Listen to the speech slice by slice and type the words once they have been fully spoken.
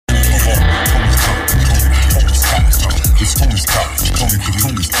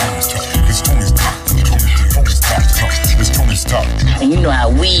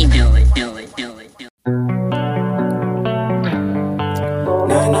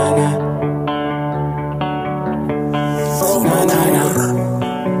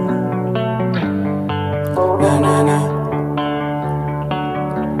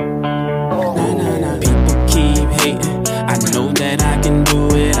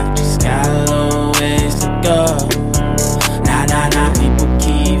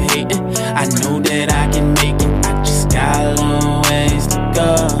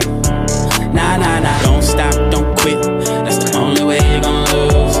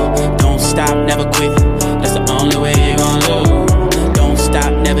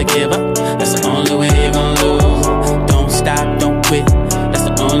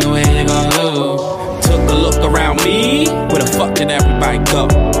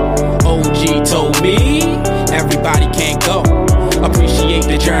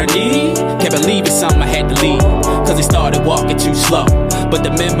some I had to leave, cause they started walking too slow. But the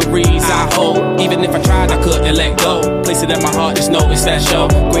memories I hold, even if I tried, I couldn't let go. Place it in my heart, just know it's that show.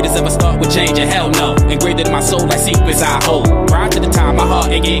 Greatest ever start with change, and hell no. Engraved in my soul like secrets I hold. Prior to the time my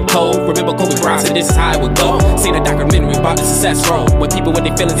heart it get cold. Remember Kobe Bryant said this is how it would go. Seen a documentary about the success road. When people with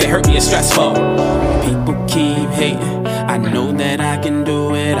their feelings, it hurt me, it's stressful. People keep hating, I know that I can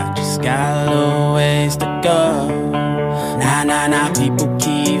do it, I just got a little ways to go. Nah, people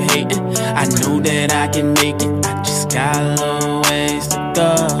keep hating, I know that I can make it, I just got a little ways to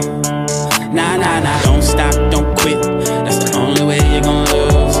go. Nah, don't stop, don't quit, that's the only way you're gonna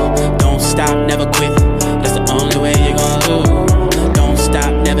lose. Don't stop, never quit, that's the only way you're gonna lose. Don't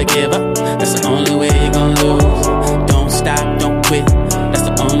stop, never give up, that's the only way you're gonna lose. Don't stop, don't quit, that's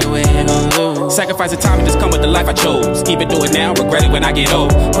the only way you're gonna lose. Sacrifice the time and just come with the life I chose. Even do it now, regret it when I get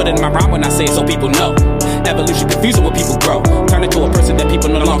old. Put it in my rhyme when I say it so people know. Evolution confusing when people grow. Turn into a person that people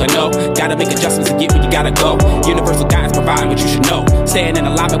no longer know. Gotta make adjustments to get where you gotta go. Universal guidance providing what you should know. Staying in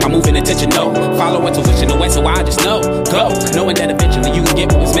alignment while moving attention, no. Follow intuition, no way, so I just know. Go, knowing that eventually you can get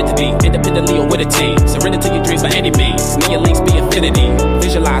what was meant to be. Independently or with a team. Surrender to your dreams by any means. May your links be infinity.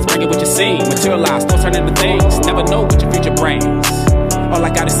 Visualize, bring it what you see. Materialize, thoughts turn into things. Never know what your future brings. All I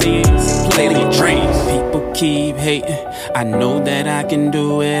gotta say is play to your dreams. People keep hating, I know that I can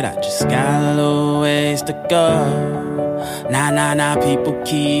do it, I just got a little ways to go. Nah, people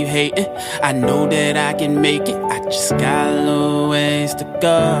keep hating, I know that I can make it, I just got a little ways to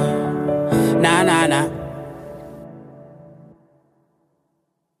go. Nah.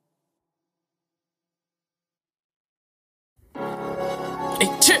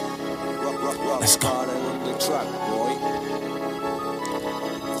 Hey, chip! Let's go.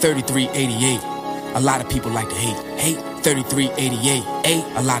 3388. A lot of people like to hate. 3388.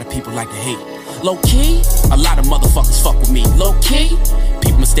 A lot of people like to hate. Low key, a lot of motherfuckers fuck with me. Low key,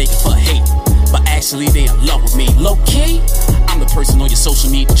 people mistaken for hate, but actually they in love with me. Low key, I'm the person on your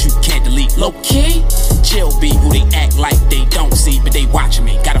social media that you can't delete. Low key, chill be who they act like they don't see, but they watching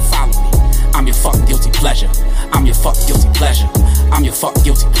me, gotta follow me. I'm your fucking guilty pleasure. I'm your fucking guilty pleasure. I'm your fucking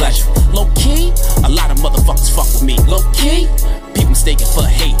guilty pleasure. Low key, a lot of motherfuckers fuck with me. Low key, people mistaken for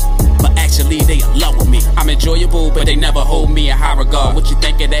hate, but actually they in love with me. I'm enjoyable, but they never hold me in high regard. What you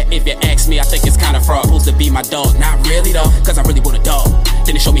think of that? If you ask me, I think it's kinda fraud. Supposed to be my dog, not really though, cause I really want a dog.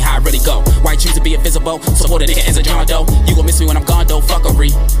 Then they show me how I really go. Why you choose to be invisible? Support a nigga as a John Doe. You gon' miss me when I'm gone though,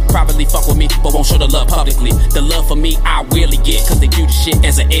 fuckery. Probably fuck with me, but won't show the love publicly. The love for me, I really get, cause they do the shit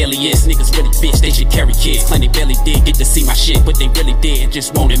as an alias. Niggas really bitch, they should carry kids. Claim they barely did get to see my shit, but they really did and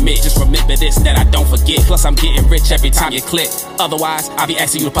just won't admit. Just remember this, that I don't forget. Plus I'm getting rich every time you click. Otherwise, I'll be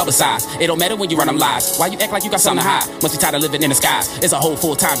asking you to publicize. It don't matter when you run them lies. Why you act like you got something to hide? Must be tired of living in the skies. It's a whole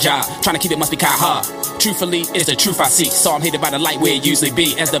full-time job. Trying to keep it must be kinda hard. Truthfully, it's the truth I seek. So I'm hated by the light where it usually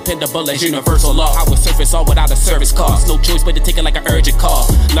be. As dependable as universal law. I would surface all without a service cost. No choice but to take it like an urgent call.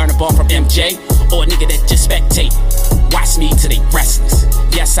 Learn a ball from MJ or a nigga that just spectate. Watch me till they restless.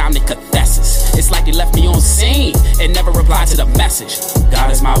 Yes, I'm the cathexis. It's like they left me on scene and never replied to the message.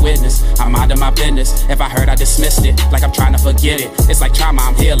 God is my witness, I'm minding my business. If I heard, I dismissed it, like I'm trying to forget it. It's like trauma,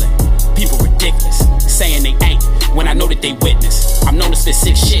 I'm healing. People ridiculous, saying they ain't, when I know that they witness. I'm known to spit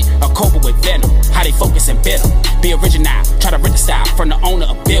sick shit, a cobra with venom. How they focus and bitter. Be original, try to rent the style from the owner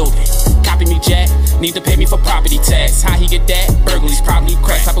of building. Copy me, Jack, need to pay me for property tax. How he get that? Burglaries, probably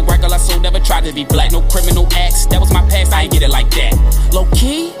crack. Type of regular soul, never tried to be black. No criminal acts, that was my past, I ain't get it like that. Low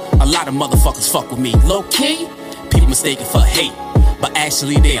key, a lot of motherfuckers fuck with me. Low key, people mistaken for hate, but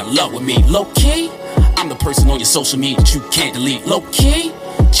actually they in love with me. Low key, I'm the person on your social media that you can't delete. Low key,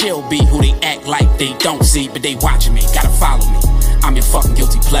 chill be who they act like they don't see, but they watching me, gotta follow me. I'm your fucking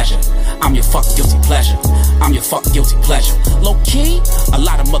guilty pleasure. I'm your fucking guilty pleasure. I'm your fucking guilty pleasure. Low key, a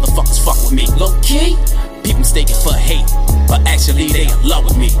lot of motherfuckers fuck with me. Low key, people mistaken for hate, but actually they in love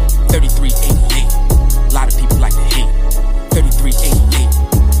with me. 3388, a lot of people like to hate. 3388,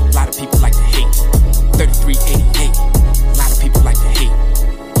 a lot of people like to hate. 3388, a lot of people like to hate.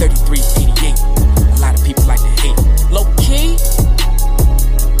 3388, a lot of people like to hate. Low key,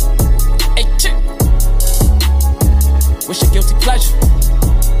 hey chick, what's your guilty pleasure?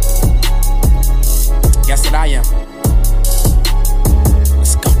 Guess that I am.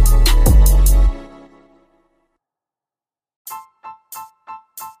 Let's go.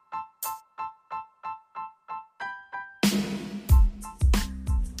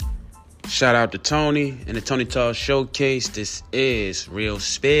 Shout out to Tony and the Tony Talk Showcase. This is Real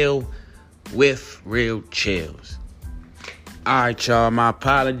Spill with Real Chillz. Alright, y'all, my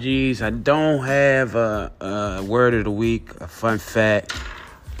apologies. I don't have a word of the week, a fun fact.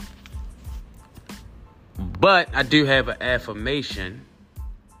 But I do have an affirmation.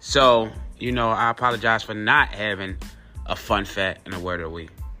 So, I apologize for not having a fun fact and a word of the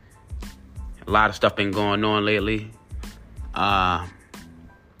week. A lot of stuff been going on lately. And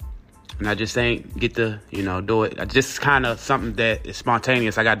I just ain't get to, do it. I just kind of something that is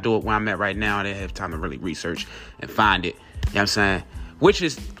spontaneous. I got to do it where I'm at right now. I didn't have time to really research and find it. You know what I'm saying? Which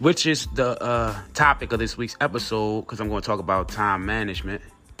is the topic of this week's episode, because I'm going to talk about time management.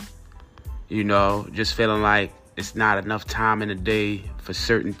 Just feeling like it's not enough time in a day for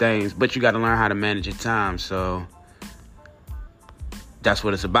certain things, but you got to learn how to manage your time. So that's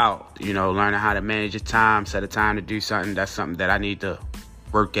what it's about, learning how to manage your time, set a time to do something. That's something that I need to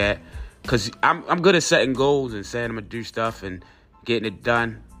work at, because I'm good at setting goals and saying I'm going to do stuff and getting it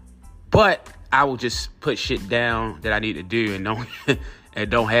done. But I will just put shit down that I need to do and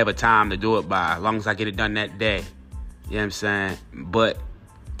don't have a time to do it by, as long as I get it done that day. You know what I'm saying? But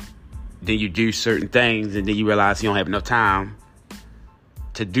then you do certain things and then you realize you don't have enough time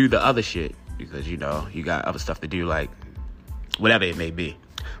to do the other shit because, you got other stuff to do, like whatever it may be.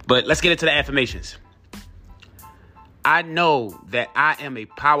 But let's get into the affirmations. I know that I am a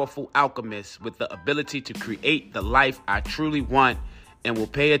powerful alchemist with the ability to create the life I truly want, and will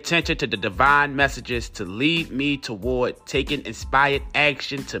pay attention to the divine messages to lead me toward taking inspired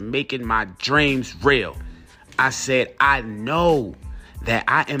action to making my dreams real. I said, I know that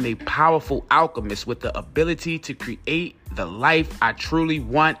I am a powerful alchemist with the ability to create the life I truly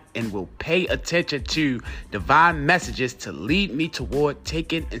want, and will pay attention to divine messages to lead me toward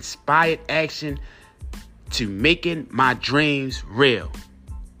taking inspired action to making my dreams real.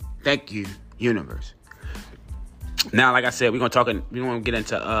 Thank you, universe. Now, like I said, we're going to get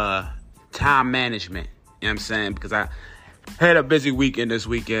into time management. You know what I'm saying? Because I had a busy weekend this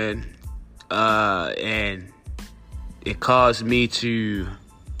weekend. And it caused me to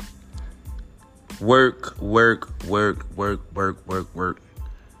work.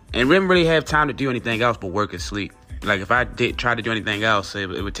 And didn't really have time to do anything else but work and sleep. Like, if I did try to do anything else, it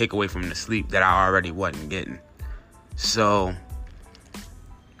would take away from the sleep that I already wasn't getting. So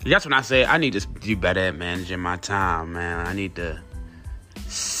that's when I say I need to do better at managing my time, man. I need to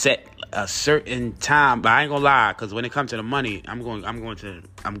set a certain time, but I ain't gonna lie, because when it comes to the money, I'm going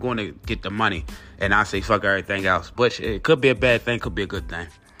to get the money, and I say fuck everything else. But it could be a bad thing, could be a good thing.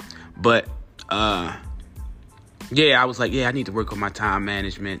 But I was like, I need to work on my time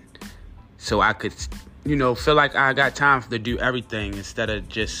management so I could, feel like I got time to do everything instead of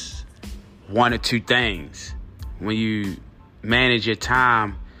just one or two things. When you manage your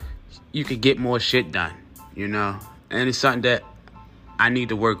time, you could get more shit done, and it's something that I need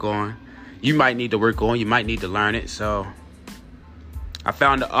to work on. You might need to work on. You might need to learn it. So I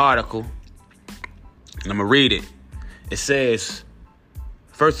found an article, and I'm going to read it. It says,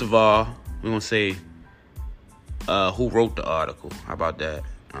 first of all, we're going to say who wrote the article. How about that?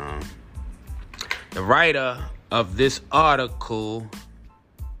 The writer of this article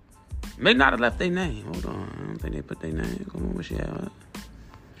may not have left their name. Hold on. I don't think they put their name. Come on, where she at?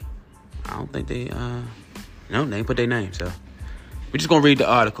 I don't think they ain't put their name, so we're just gonna read the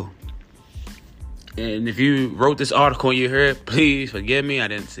article. And if you wrote this article and you heard it, please forgive me, I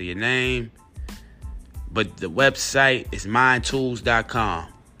didn't see your name. But the website is mindtools.com.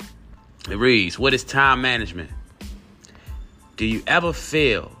 It reads, what is time management? Do you ever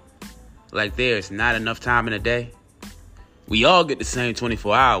feel like there's not enough time in a day? We all get the same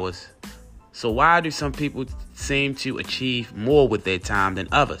 24 hours. So why do some people seem to achieve more with their time than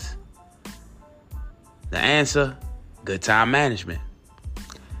others? The answer, good time management.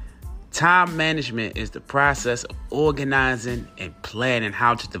 Time management is the process of organizing and planning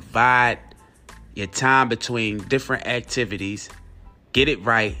how to divide your time between different activities. Get it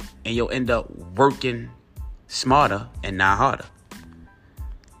right, and you'll end up working smarter and not harder.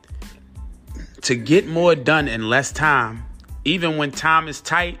 To get more done in less time, even when time is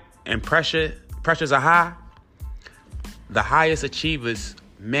tight and pressures are high, the highest achievers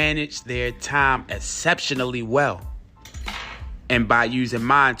manage their time exceptionally well. And by using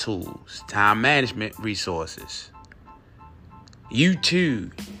mind tools, time management resources, you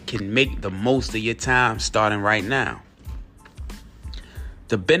too can make the most of your time starting right now.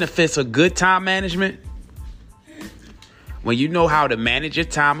 The benefits of good time management: when you know how to manage your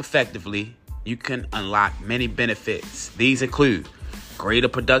time effectively, you can unlock many benefits. These include greater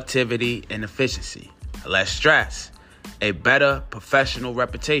productivity and efficiency, less stress, a better professional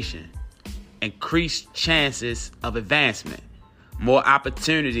reputation, increased chances of advancement, more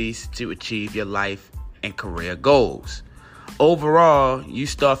opportunities to achieve your life and career goals. Overall, you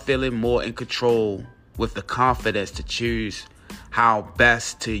start feeling more in control with the confidence to choose how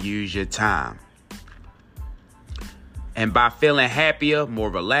best to use your time. And by feeling happier, more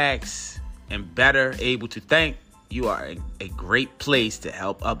relaxed, and better able to think, you are in a great place to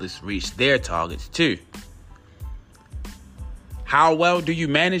help others reach their targets too. How well do you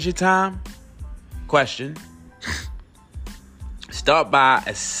manage your time? Question. Start by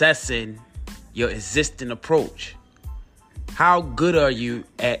assessing your existing approach. How good are you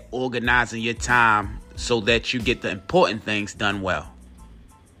at organizing your time so that you get the important things done well?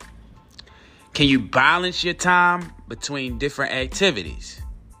 Can you balance your time between different activities?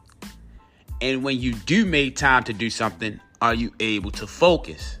 And when you do make time to do something, are you able to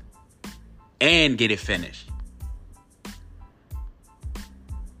focus and get it finished?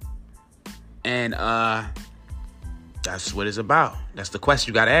 And that's what it's about. That's the question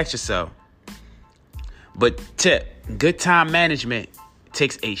you got to ask yourself. But tip, good time management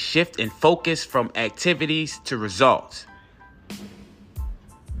takes a shift in focus from activities to results.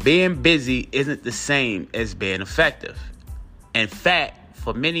 Being busy isn't the same as being effective. In fact,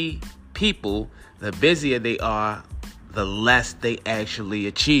 for many people, the busier they are, the less they actually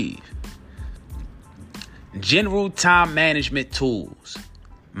achieve. General time management tools.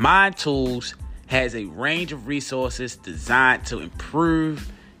 Mind Tools has a range of resources designed to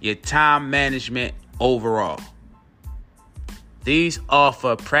improve your time management overall. These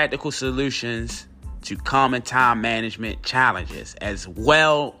offer practical solutions to common time management challenges, as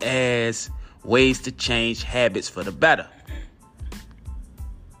well as ways to change habits for the better.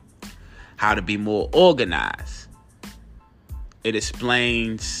 How to be more organized. It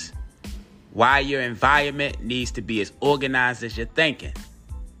explains why your environment needs to be as organized as your thinking.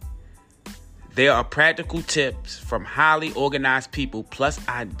 There are practical tips from highly organized people, plus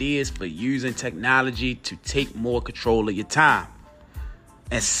ideas for using technology to take more control of your time.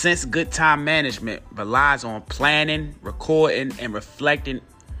 And since good time management relies on planning, recording, and reflecting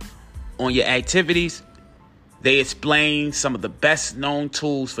on your activities, they explain some of the best known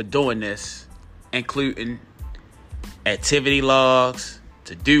tools for doing this, including activity logs,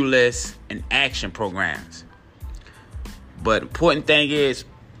 to-do lists, and action programs. But important thing is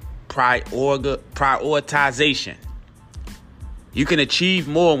prioritization. You can achieve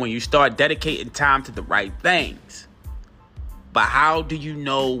more when you start dedicating time to the right things. But how do you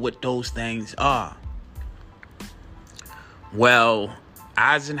know what those things are? Well,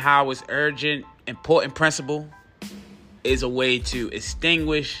 Eisenhower's urgent, important principle is a way to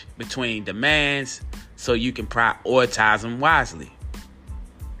extinguish between demands so you can prioritize them wisely.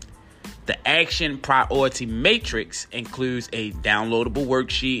 The Action Priority Matrix includes a downloadable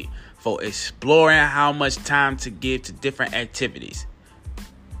worksheet for exploring how much time to give to different activities.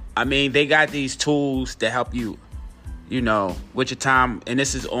 I mean, they got these tools to help you, with your time. And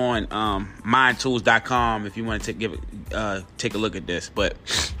this is on mindtools.com if you want to take a look at this. But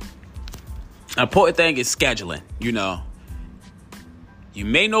an important thing is scheduling. You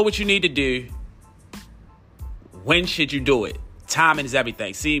may know what you need to do. When should you do it? Timing is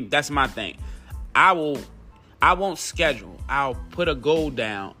everything. See, that's my thing. I won't schedule. I'll put a goal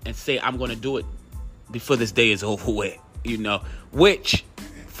down and say I'm going to do it before this day is over with, which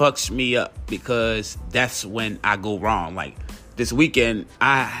fucks me up because that's when I go wrong. Like this weekend,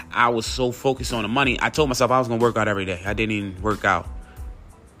 I was so focused on the money. I told myself I was going to work out every day. I didn't even work out.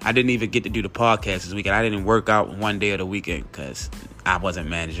 I didn't even get to do the podcast this weekend. I didn't work out one day of the weekend because I wasn't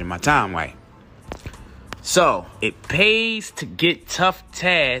managing my time right. So, it pays to get tough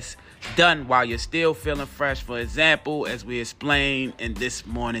tasks done while you're still feeling fresh. For example, as we explained in this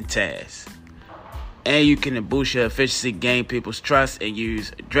morning task. And you can boost your efficiency, gain people's trust, and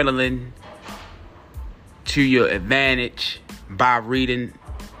use adrenaline to your advantage by reading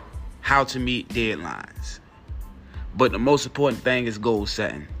how to meet deadlines. But the most important thing is goal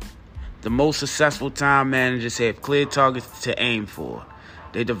setting. The most successful time managers have clear targets to aim for.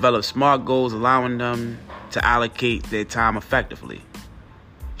 They develop smart goals, allowing them to allocate their time effectively.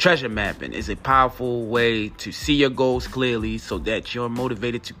 Treasure mapping is a powerful way to see your goals clearly so that you're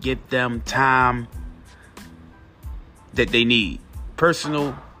motivated to give them time that they need.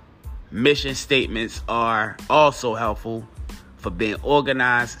 Personal mission statements are also helpful for being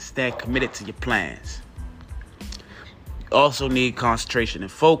organized, staying committed to your plans. You also need concentration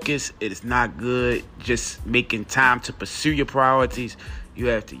and focus. It is not good just making time to pursue your priorities. You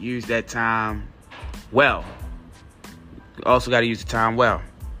have to use that time well. You also got to use the time well.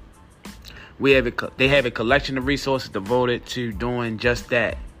 They have a collection of resources devoted to doing just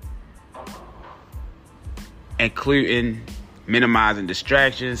that, including minimizing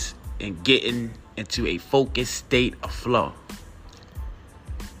distractions and getting into a focused state of flow.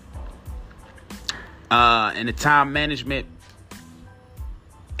 And the time management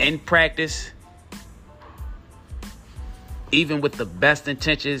in practice, even with the best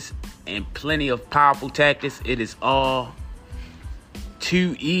intentions, and plenty of powerful tactics, it is all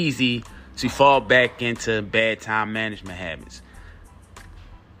too easy to fall back into bad time management habits.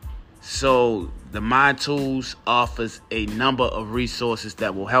 So the Mind Tools offers a number of resources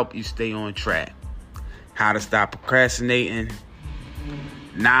that will help you stay on track. How to stop procrastinating,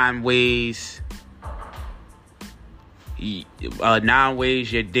 9 ways to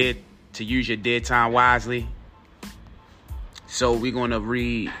use your dead time wisely. So we're going to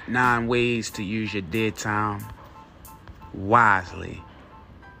read 9 ways to use your dead time wisely.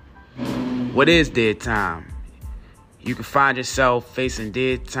 What is dead time? You can find yourself facing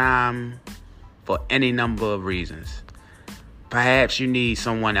dead time for any number of reasons. Perhaps you need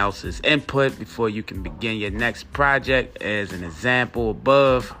someone else's input before you can begin your next project. As an example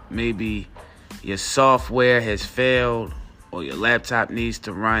above, maybe your software has failed or your laptop needs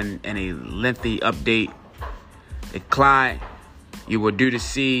to run in a lengthy update. The client you were due to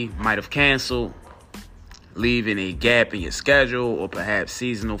see might have canceled, leaving a gap in your schedule, or perhaps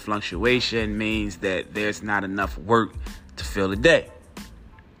seasonal fluctuation means that there's not enough work to fill the day.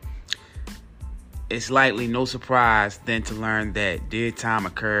 It's likely no surprise then to learn that dead time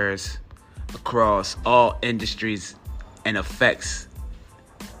occurs across all industries and affects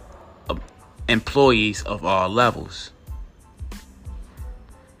employees of all levels.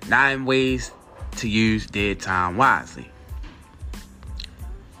 9 ways to use dead time wisely.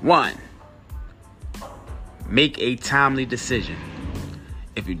 1. Make a timely decision.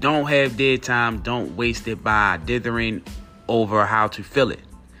 If you don't have dead time, don't waste it by dithering over how to fill it.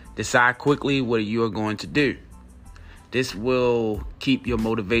 Decide quickly what you are going to do. This will keep your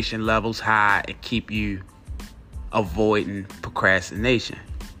motivation levels high and keep you avoiding procrastination.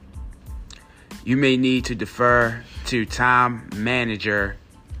 You may need to defer to time manager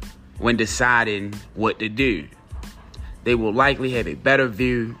when deciding what to do. They will likely have a better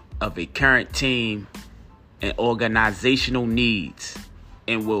view of a current team and organizational needs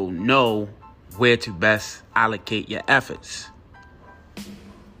and will know where to best allocate your efforts.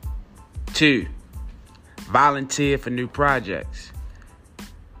 2. Volunteer for new projects.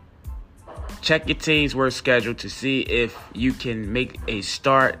 Check your team's work schedule to see if you can make a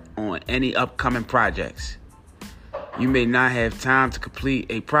start on any upcoming projects. You may not have time to complete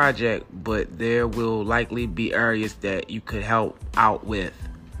a project, but there will likely be areas that you could help out with.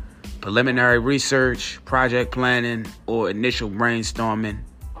 Preliminary research, project planning, or initial brainstorming,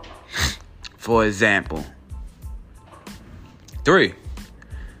 for example. 3.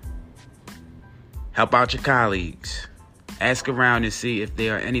 Help out your colleagues. Ask around and see if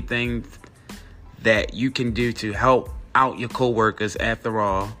there are anything that you can do to help out your coworkers. After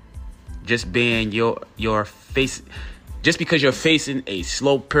all, just because you're facing a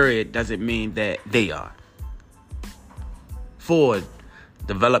slow period doesn't mean that they are. 4.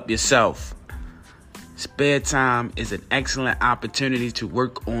 Develop yourself. Spare time is an excellent opportunity to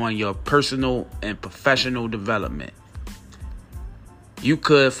work on your personal and professional development. You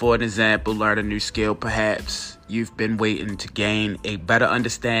could, for an example, learn a new skill. Perhaps you've been waiting to gain a better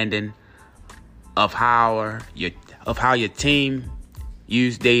understanding of how your team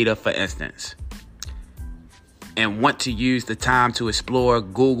use data, for instance, and want to use the time to explore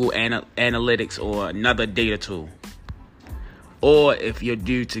Google Analytics or another data tool. Or if you're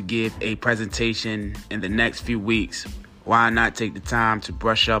due to give a presentation in the next few weeks, why not take the time to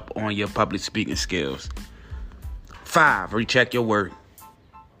brush up on your public speaking skills? 5. Recheck your work.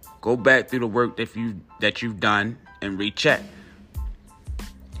 Go back through the work that you've done and recheck.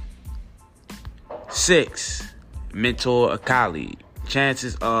 6. Mentor a colleague.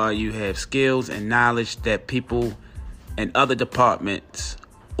 Chances are you have skills and knowledge that people in other departments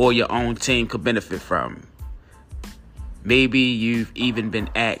or your own team could benefit from. Maybe you've even been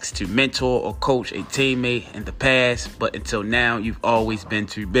asked to mentor or coach a teammate in the past, but until now, you've always been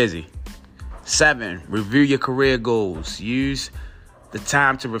too busy. 7. Review your career goals. Use the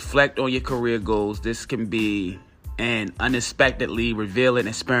time to reflect on your career goals. This can be an unexpectedly revealing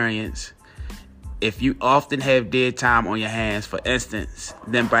experience. If you often have dead time on your hands, for instance,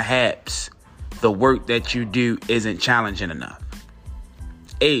 then perhaps the work that you do isn't challenging enough.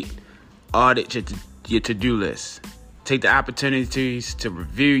 8. Audit your to-do list. Take the opportunities to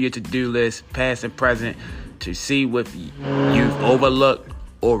review your to-do list, past and present, to see what you've overlooked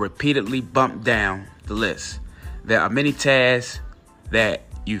or repeatedly bumped down the list. There are many tasks that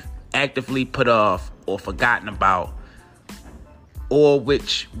you've actively put off or forgotten about, or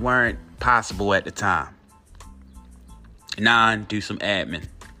which weren't possible at the time. 9. Do some admin.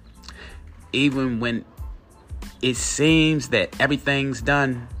 Even when it seems that everything's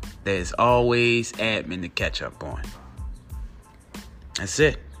done, there's always admin to catch up on. That's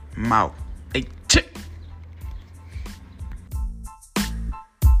it. Mouth. Hey, chick.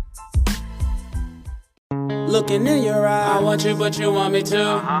 Looking in your eye, I want you, but you want me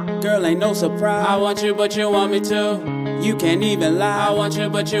to. Girl, ain't no surprise. I want you, but you want me to. You can't even lie. I want you,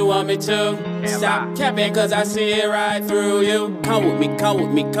 but you want me to. Stop capping, cause I see it right through you. Come with me, come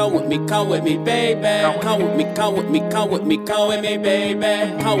with me, come with me, come with me, baby. Come with me, come with me, come with me, come with me,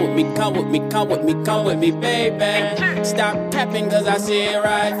 baby. Come with me, come with me, come with me, come with me, baby. Stop capping, cause I see it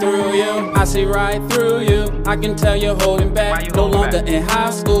right through you. I see right through you. I can tell you're holding back. No longer in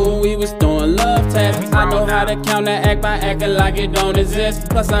high school, we was doing love tests. I know how to counteract by acting like it don't exist.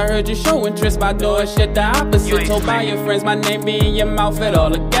 Plus I heard you show interest by doing shit the opposite. Told by your friends my name be in your mouth at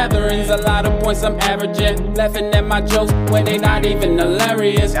all the gatherings. A lot of points I'm averaging, laughing at my jokes when they not even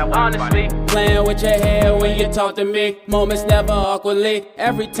hilarious. Honestly, playing with your hair when you talk to me. Moments never awkwardly.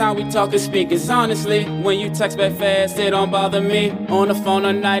 Every time we talk and speak, it's honestly. When you text back fast, it don't bother me. On the phone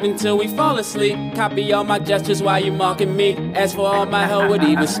all night until we fall asleep. Copy all my gestures while you mocking me. Ask for all my help with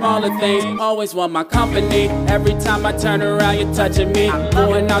even smaller things. Always want my company. Every time I turn around, you're touching me.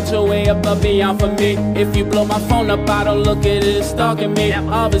 Going out your way above beyond for me. If you blow my phone up, I don't look at it, it's stalking me.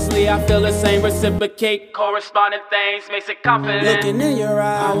 Obviously, I feel the same, reciprocate. Corresponding things makes it confident. Looking in your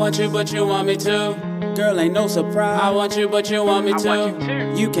eye, I want you, but you want me to. Girl, ain't no surprise. I want you, but you want me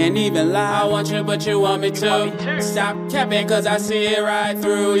to. You can't even lie. I want you, but you want me to. Stop capping, cause I see it right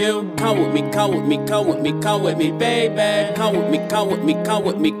through you. Come with me, come with me, come with me, come with me, baby. Come with me, come with me, come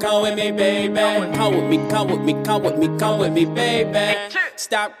with me, come with me, baby. Come with me, come with me, come with me, come with me, baby.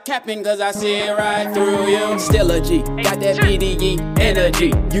 Stop capping, cause I see it right through you. Still a G, got that BDE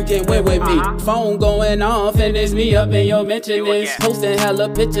energy. You can win with me. Phone going off and it's me up in your mention list. Posting hella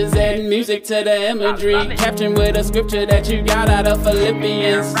pictures, adding music to the imagery. Capturing with a scripture that you got out of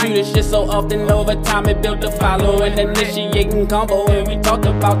Philippians. Do this shit so often over time it built a following. Initiating combo and we talked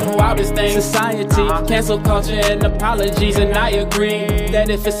about the wildest things. Society, cancel culture and apologies. And I agree that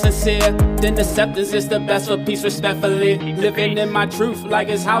if it's sincere, then acceptance is the best for peace respectfully. Living in my truth like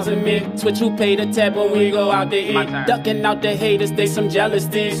it's housing me. Switch who pay the tab when we go out to eat. Ducking out the haters, they some jealous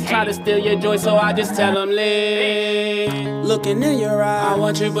thieves. Try to steal your joy so I just tell them leave. Looking in your eye, I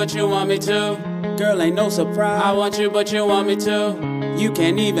want you but you want me to. Girl, ain't no surprise. I want you but you want me to. You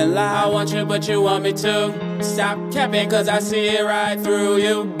can't even lie. I want you but you want me to. Stop capping, cause I see it right through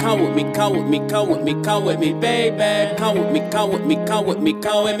you. Come with me, come with me, come with me, come with me, baby. Come with me, come with me, come with me,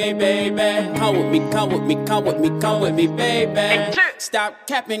 come with me, baby. Come with me, come with me, come with me, come with me, baby. Stop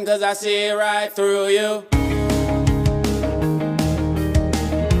capping, cause I see it right through you.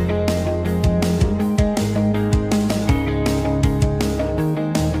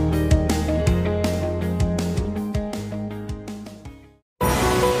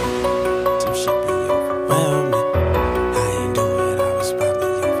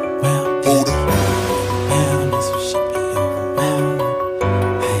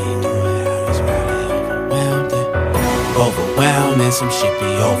 Some shit be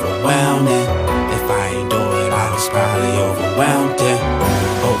overwhelming. If I ain't do it, I was probably overwhelmed. Yeah.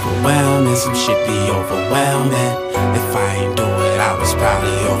 Overwhelming, some shit be overwhelming. If I ain't do it, I was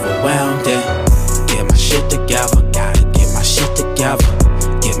probably overwhelmed. Yeah. Get my shit together, gotta get my shit together.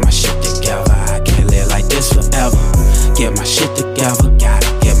 Get my shit together, I can't live like this forever. Get my shit together, gotta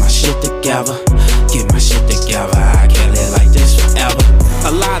get my shit together. Get my shit together, I can't live like this forever.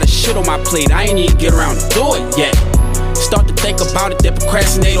 A lot of shit on my plate, I ain't even get around to do it yet. Start to think about it, then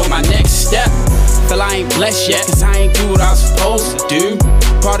procrastinate on my next step. Feel I ain't blessed yet, cause I ain't do what I was supposed to do.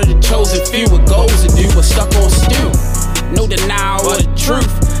 Part of the chosen few with goals to do, but stuck on stew. No denial of the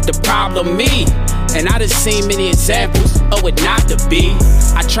truth, the problem me. And I done seen many examples of it not to be.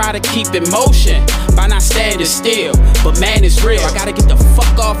 I try to keep in motion by not standing still, but man, it's real, I gotta get the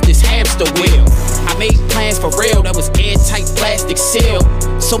fuck off this hamster wheel. I made plans for real that was airtight plastic seal.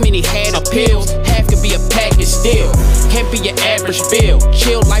 So many had appeals, half could be a package deal. Can't be your average bill,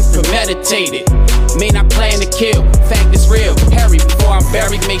 chill life premeditated. May not plan to kill, fact is real. Hurry before I'm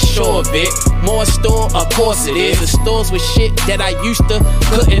buried, make sure of it. More in store, of course it is. The stores with shit that I used to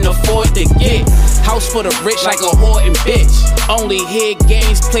couldn't afford to get. House for the rich like a hoarding bitch. Only hear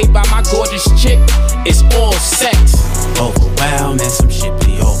games played by my gorgeous chick. It's all sex. Overwhelming, some shit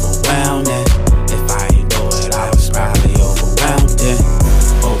be overwhelming. If I ain't do it, I was probably overwhelmed.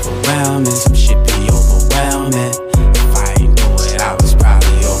 Yeah. Overwhelming, some shit be overwhelming. If I ain't do it, I was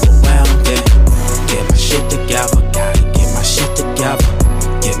probably overwhelmed. Yeah. Get my shit together, gotta get my shit together.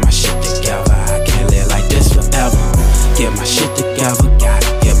 Get my shit together, I can't live like this forever. Get my shit together, gotta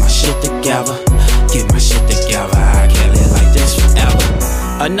get my shit together. Get my shit together, I can't live like this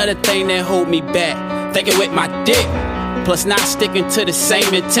forever. Another thing that hold me back, thinking with my dick. plus not sticking to the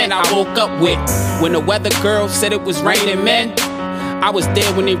same intent I woke up with. When the weather girl said it was raining men, I was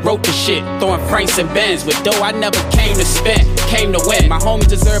there when they wrote the shit, throwing Franks and Benz with dough I never came to spend, came to win. My homies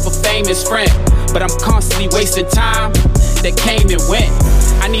deserve a famous friend, but I'm constantly wasting time that came and went.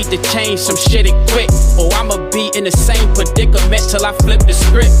 I need to change some shit and quick, or I'ma be in the same predicament till I flip the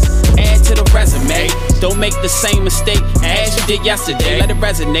script. Add to the resume, don't make the same mistake as you did yesterday. Let it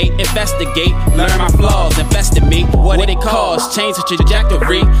resonate, investigate, learn my flaws, invest in me. What it costs, change the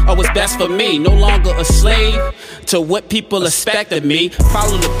trajectory of what's best for me. No longer a slave to what people expect of me.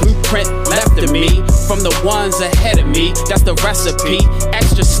 Follow the blueprint left of me from the ones ahead of me. That's the recipe.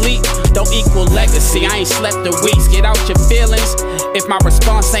 Extra sleep don't equal legacy. I ain't slept in weeks. Get out your feelings if my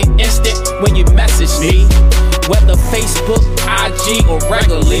response ain't instant when you message me. Whether Facebook, IG, or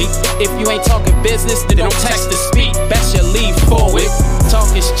regularly. If you ain't talking business, then don't text to speak. Best you leave forward.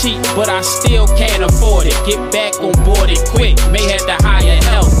 Talk is cheap, but I still can't afford it. Get back on board it quick. May have to hire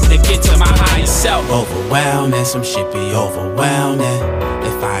help to get to my higher self. Overwhelming, some shit be overwhelming.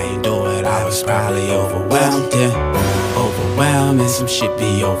 If I ain't do it, I was probably overwhelmed, yeah. Overwhelming, some shit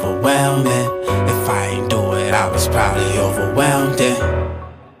be overwhelming. If I ain't do it, I was probably overwhelmed, yeah.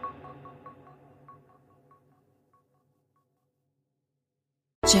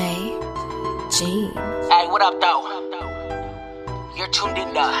 J.G. Hey, what up, though? You're tuned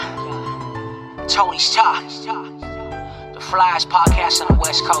in to Tony's Talk, the flyest podcast on the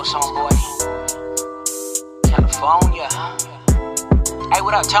West Coast, homeboy. California. Hey,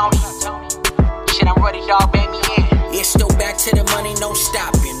 what up, Tony? Shit, I'm ready, dog. Bang me in. Yeah, still back to the money, no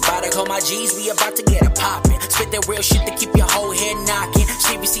stopping. About to call my G's, we about to get it poppin'. Spit that real shit to keep your whole head knocking.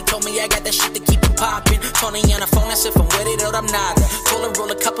 CBC told me I got that shit to keep it poppin'. Tony on the phone, I said if I'm with it or I'm not. Told her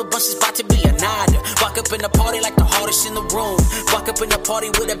roll a couple bunches, about to be a nada. Walk up in the party like the hardest in the room. Walk up in the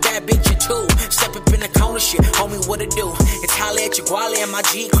party with a bad bitch or two. Step up in the corner shit, homie, what it do? It's holla at your guale and my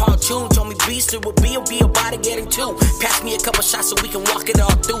G cartoon. Told me beast, it will be about to getting two. Pass me a couple shots so we can walk it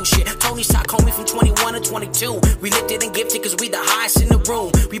all through shit. Tony's Talk, homie, from 21 to 22. We lifted and gifted cause we the highest in the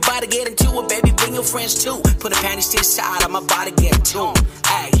room. We about to get into it, baby, bring your friends too. Put the panties to the side, I'm about to get tuned.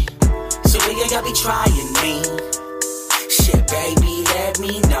 Ayy, so nigga, y'all be trying me. Shit, baby, let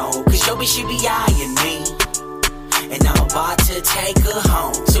me know. Cause yo, bitch, she be eyeing me. And I'm about to take her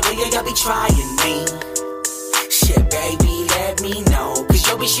home. So nigga, y'all be trying me. Shit, baby, let me know. Cause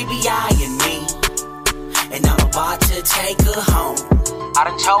yo, bitch, she be eyeing me. And I'm about to take her home. I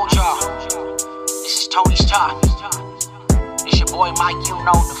done told y'all, this is Tony's Talk. It's your boy Mike, you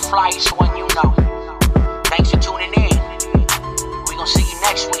know, the flyest one you know. Thanks for tuning in. We gon' see you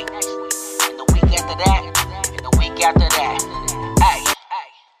next week. And the week after that. And the week after that.